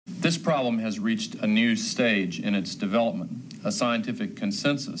This problem has reached a new stage in its development. A scientific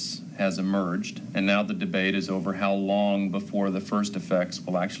consensus has emerged, and now the debate is over how long before the first effects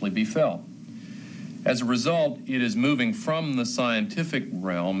will actually be felt. As a result, it is moving from the scientific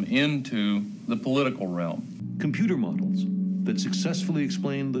realm into the political realm. Computer models that successfully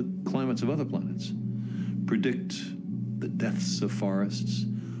explain the climates of other planets predict the deaths of forests,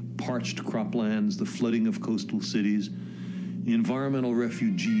 parched croplands, the flooding of coastal cities, environmental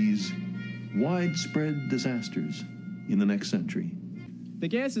refugees, widespread disasters in the next century. The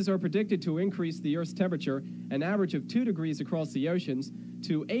gases are predicted to increase the Earth's temperature an average of 2 degrees across the oceans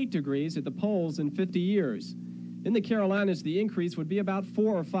to 8 degrees at the poles in 50 years. In the Carolinas, the increase would be about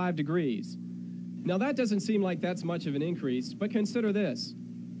 4 or 5 degrees. Now, that doesn't seem like that's much of an increase, but consider this.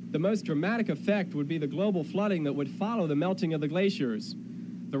 The most dramatic effect would be the global flooding that would follow the melting of the glaciers.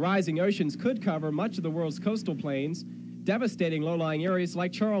 The rising oceans could cover much of the world's coastal plains, devastating low-lying areas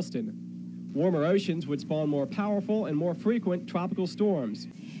like Charleston. Warmer oceans would spawn more powerful and more frequent tropical storms.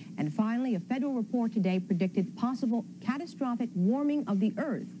 And finally, a federal report today predicted possible catastrophic warming of the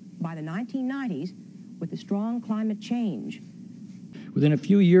Earth by the 1990s with a strong climate change. Within a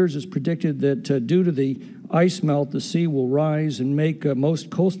few years, it's predicted that due to the ice melt, the sea will rise and make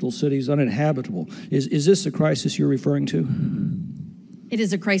most coastal cities uninhabitable. Is this the crisis you're referring to? It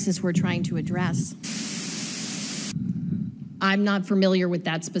is a crisis we're trying to address. I'm not familiar with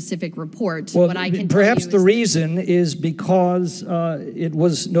that specific report. Well, what I can perhaps tell you the is reason is because it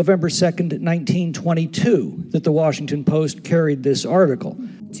was November 2nd, 1922, that the Washington Post carried this article.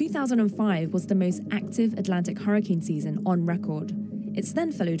 2005 was the most active Atlantic hurricane season on record. It's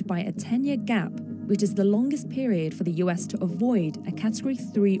then followed by a 10-year gap, which is the longest period for the US to avoid a Category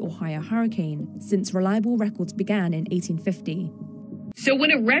 3 or higher hurricane since reliable records began in 1850. So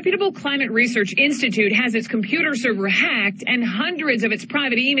when a reputable climate research institute has its computer server hacked and hundreds of its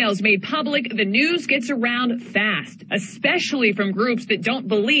private emails made public, the news gets around fast, especially from groups that don't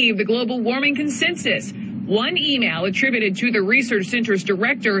believe the global warming consensus. One email attributed to the research center's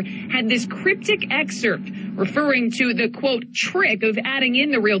director had this cryptic excerpt referring to the, quote, trick of adding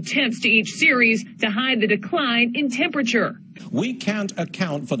in the real temps to each series to hide the decline in temperature. We can't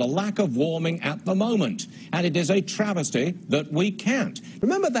account for the lack of warming at the moment, and it is a travesty that we can't.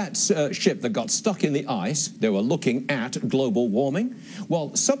 Remember that ship that got stuck in the ice? They were looking at global warming.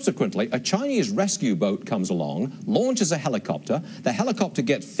 Well, subsequently, a Chinese rescue boat comes along, launches a helicopter. The helicopter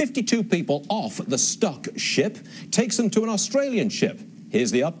gets 52 people off the stuck ship, takes them to an Australian ship.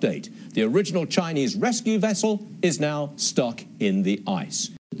 Here's the update. The original Chinese rescue vessel is now stuck in the ice.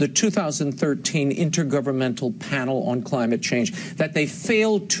 The 2013 Intergovernmental Panel on Climate Change, that they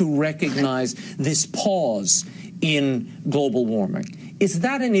failed to recognize this pause in global warming. Is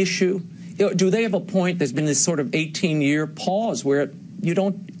that an issue? Do they have a point? There's been this sort of 18-year pause where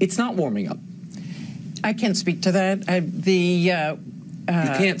it's not warming up. I can't speak to that. You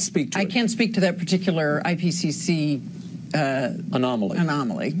can't speak to it. I can't speak to that particular IPCC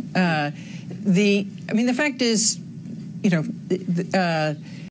anomaly. The fact is,